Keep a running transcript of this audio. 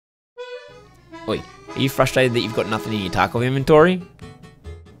Oi, are you frustrated that you've got nothing in your tarkov inventory?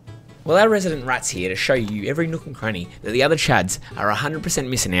 Well, our resident rat's here to show you every nook and cranny that the other chads are 100%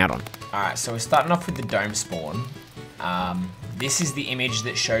 missing out on. Alright, so we're starting off with the dome spawn. This is the image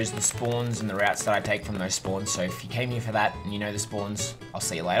that shows the spawns and the routes that I take from those spawns, so if you came here for that and you know the spawns, I'll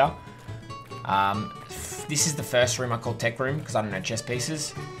see you later. This is the first room I call tech room because I don't know chess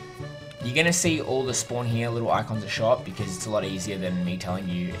pieces. You're going to see all the spawn here, little icons that show up because it's a lot easier than me telling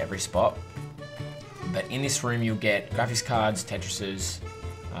you every spot. But in this room you'll get graphics cards, Tetrises,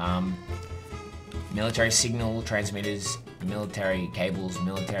 military signal transmitters, military cables,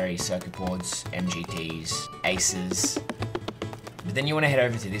 military circuit boards, MGTs, ACEs. But then you want to head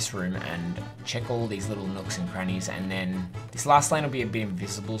over to this room and check all these little nooks and crannies, and then this last lane will be a bit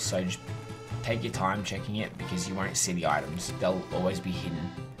invisible, so just take your time checking it because you won't see the items. They'll always be hidden.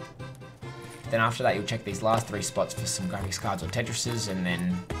 Then after that you'll check these last 3 spots for some graphics cards or Tetrises and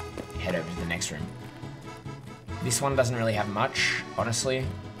then head over to the next room. This one doesn't really have much, honestly.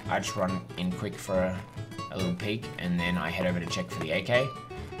 I just run in quick for a little peek and then I head over to check for the AK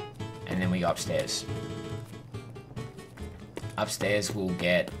and then we go upstairs. Upstairs we'll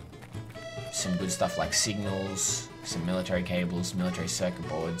get some good stuff like signals, some military cables, military circuit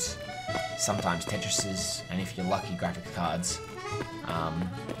boards, sometimes Tetrises, and if you're lucky, graphics cards.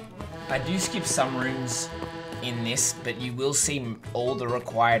 I do skip some rooms in this, but you will see all the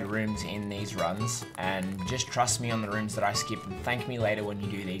required rooms in these runs, and just trust me on the rooms that I skip and thank me later when you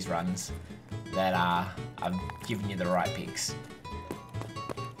do these runs that I've given you the right picks.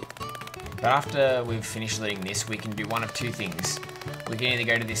 But after we've finished looting this, we can do one of 2 things. We can either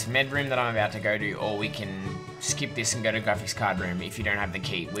go to this med room that I'm about to go to, or we can skip this and go to graphics card room if you don't have the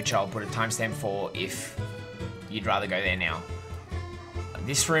key, which I'll put a timestamp for if you'd rather go there now.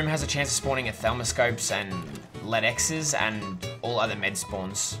 This room has a chance of spawning thermoscopes and LEDXs and all other med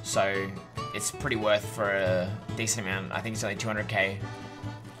spawns, so it's pretty worth for a decent amount. I think it's only 200k.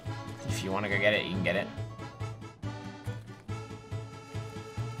 If you want to go get it, you can get it.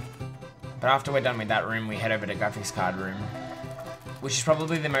 But after we're done with that room, we head over to graphics card room, which is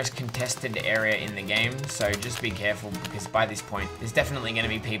probably the most contested area in the game, so just be careful because by this point, there's definitely going to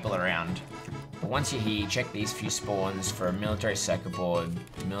be people around. But once you're here, check these few spawns for a military circuit board,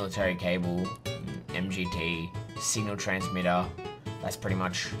 military cable, MGT, signal transmitter. That's pretty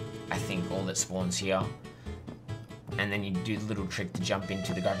much, I think, all that spawns here. And then you do the little trick to jump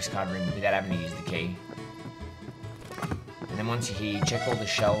into the graphics card room without having to use the key. And then once you're here, you check all the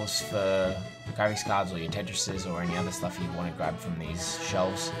shelves for graphics cards or your Tetrises or any other stuff you want to grab from these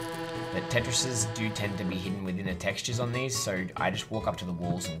shelves. But Tetrises do tend to be hidden within the textures on these, so I just walk up to the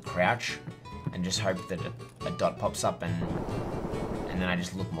walls and crouch and just hope that a dot pops up and then I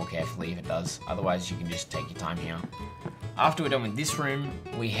just look more carefully if it does. Otherwise you can just take your time here. After we're done with this room,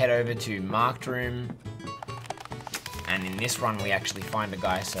 we head over to marked room, and in this run we actually find a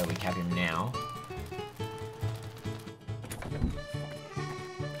guy, so we cap him now.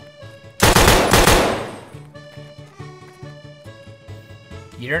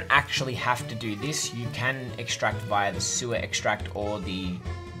 You don't actually have to do this. You can extract via the sewer extract or the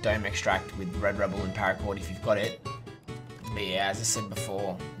dome extract with Red Rebel and Paracord if you've got it. But yeah, as I said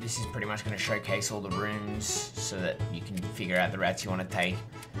before, this is pretty much going to showcase all the rooms so that you can figure out the routes you want to take,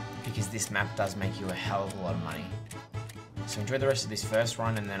 because this map does make you a hell of a lot of money. So enjoy the rest of this first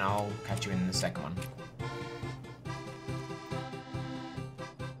run and then I'll catch you in the second one.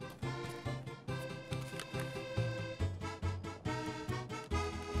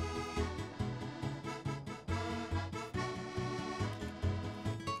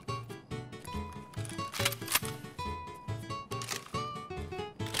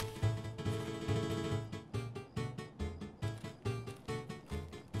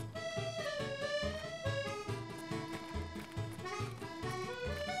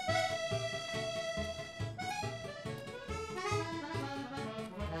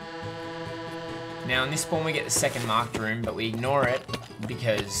 Now in this spawn we get the second marked room, but we ignore it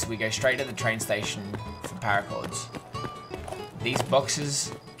because we go straight to the train station for paracords. These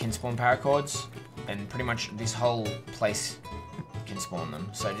boxes can spawn paracords, and pretty much this whole place can spawn them.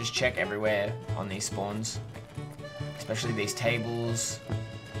 So just check everywhere on these spawns, especially these tables,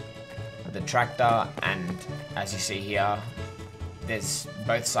 the tractor, and as you see here, there's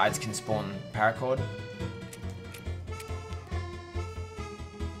both sides can spawn paracord.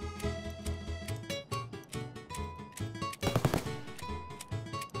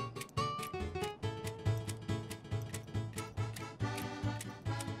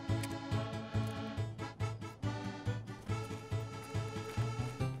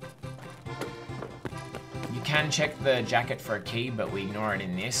 You can check the jacket for a key, but we ignore it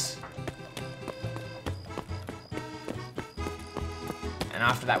in this. And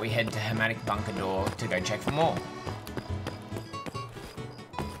after that we head to Hermetic Bunker Door to go check for more.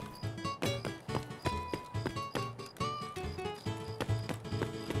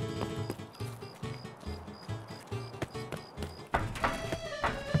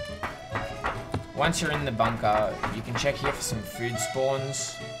 Once you're in the bunker, you can check here for some food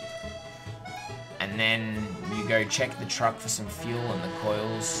spawns. And then you go check the truck for some fuel and the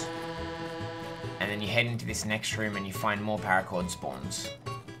coils. And then you head into this next room and you find more paracord spawns.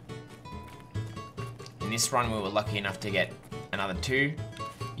 In this run we were lucky enough to get another 2.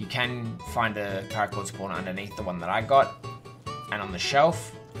 You can find a paracord spawn underneath the one that I got and on the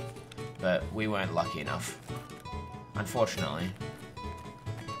shelf, but we weren't lucky enough, unfortunately.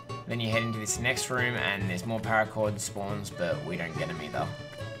 Then you head into this next room and there's more paracord spawns, but we don't get them either.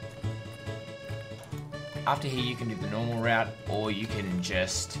 After here you can do the normal route, or you can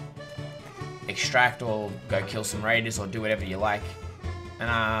just extract or go kill some raiders or do whatever you like.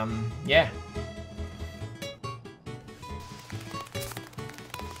 And yeah.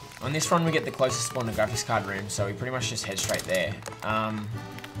 On this run we get the closest spawn to graphics card room, so we pretty much just head straight there.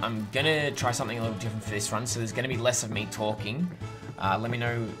 I'm gonna try something a little different for this run, so there's gonna be less of me talking. Let me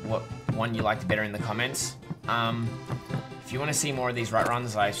know what one you liked better in the comments. If you want to see more of these rut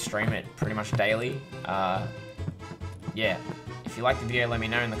runs, I stream it pretty much daily. Yeah, if you like the video, let me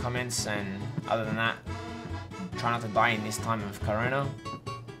know in the comments, and other than that, try not to die in this time of Corona.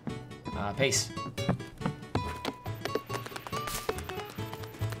 Peace.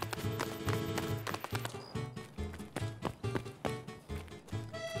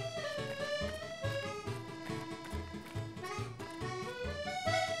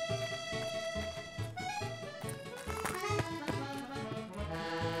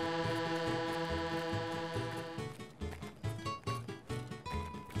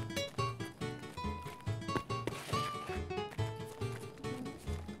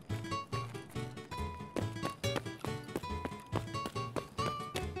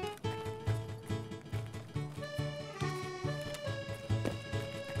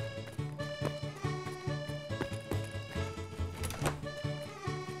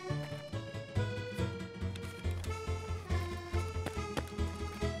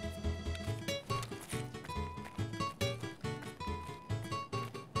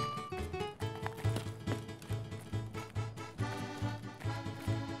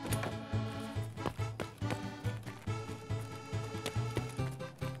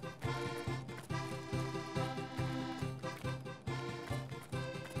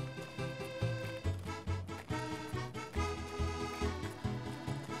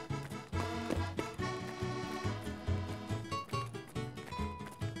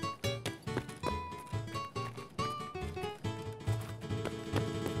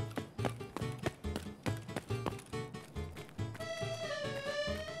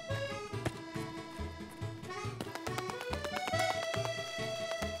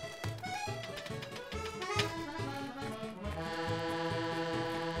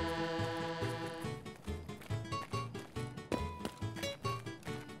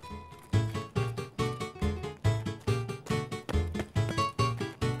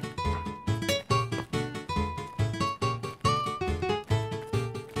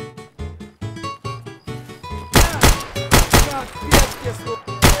 Как петь, если...